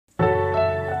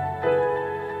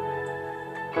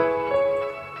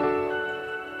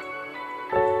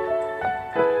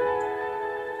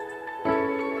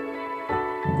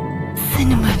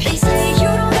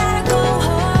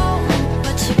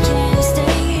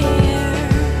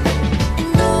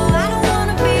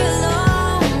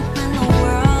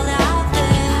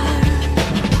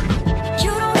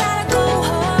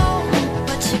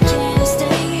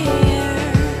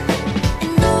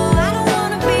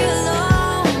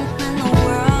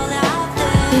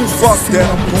Fuck that,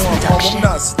 I'm going home. I'm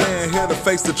not staying here to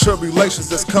face the tribulations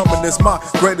that's coming. It's my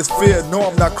greatest fear. No,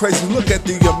 I'm not crazy. Look at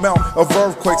the amount of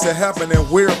earthquakes that happen in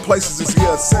weird places. It's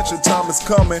here, ascension time is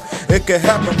coming. It can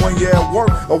happen when you're at work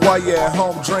or while you're at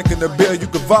home drinking the beer. You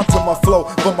can vibe to my flow,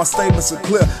 but my statements are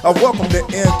clear. I welcome the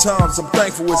end times. I'm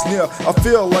thankful it's near. I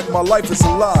feel like my life is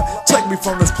alive. Take me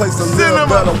from this place to live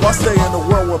better. Why stay in a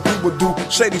world where people do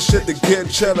shady shit to get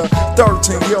cheddar?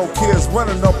 13-year-old kids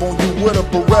running up on you with a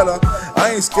Beretta.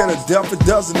 I ain't scared of death, it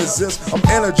doesn't exist. I'm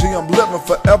energy, I'm living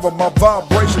forever. My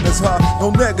vibration is high.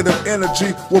 No negative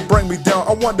energy will bring me down.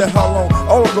 I wonder how long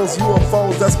all of those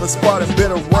UFOs that's been spotted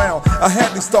been around. I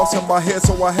had these thoughts in my head,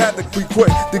 so I had to be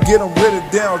quick to get them written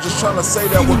down. Just trying to say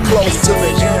that we're close to the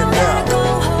end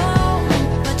now.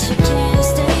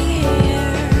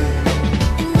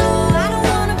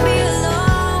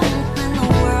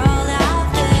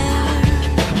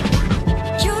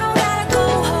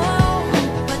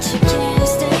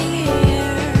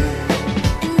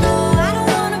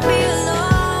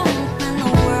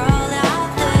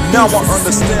 Now I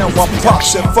understand why Pop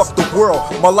said fuck the world.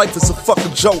 My life is a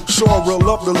fucking joke. Sure, real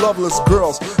love the loveless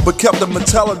girls, but kept the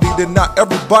mentality that not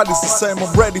everybody's the same.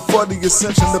 I'm ready for the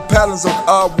ascension. The patterns of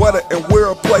odd weather and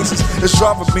weird places is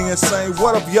driving me insane.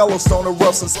 What if Yellowstone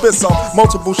erupts and spits off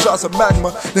multiple shots of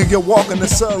magma? Then you're walking and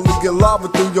suddenly get lava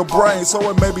through your brain. So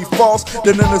it may be false.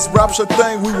 Then in this rapture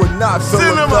thing, we would not feel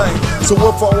a thing. So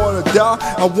if I want to die,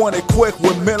 I want it quick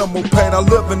with minimal pain. I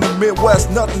live in the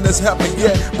Midwest, nothing has happened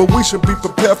yet, but we should be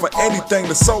prepared for anything.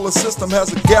 The solar system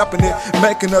has a gap in it,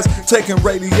 making us taking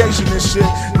radiation and shit.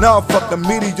 Now fuck the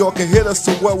meteor can hit us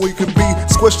to where we can be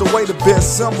squished away to bits,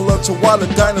 similar to why the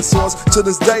dinosaurs to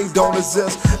this day don't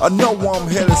exist. I know where I'm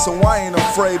headed, so I ain't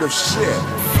afraid of shit.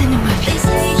 They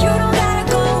say you don't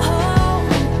gotta go home,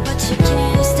 but you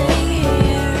can't stay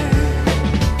here.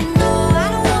 And no, I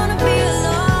don't wanna be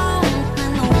alone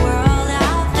in the world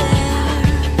out there.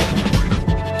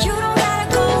 You don't gotta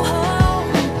go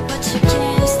home, but you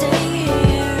can't stay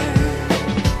here.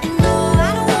 And no,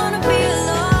 I don't wanna be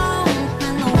alone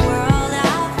in the world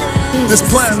out there. This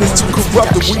planet is too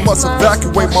corrupted, we must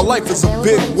evacuate. My life is a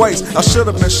big waste. I should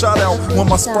have been shot out when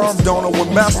my sperm donor would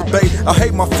masturbate. I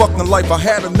hate my fucking life, I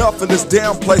had enough of this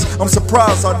damn place. I'm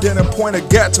surprised I didn't point a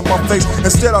gat to my face.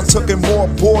 Instead I took in more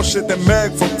bullshit than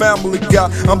Meg from Family Guy.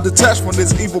 I'm detached from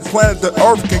this evil planet, the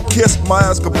earth can kiss my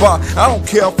ass goodbye. I don't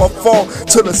care if I fall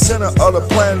to the center of the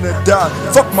planet and die.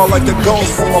 Fuck my life that goes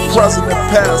for my present and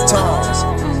past times.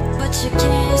 But you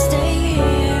can't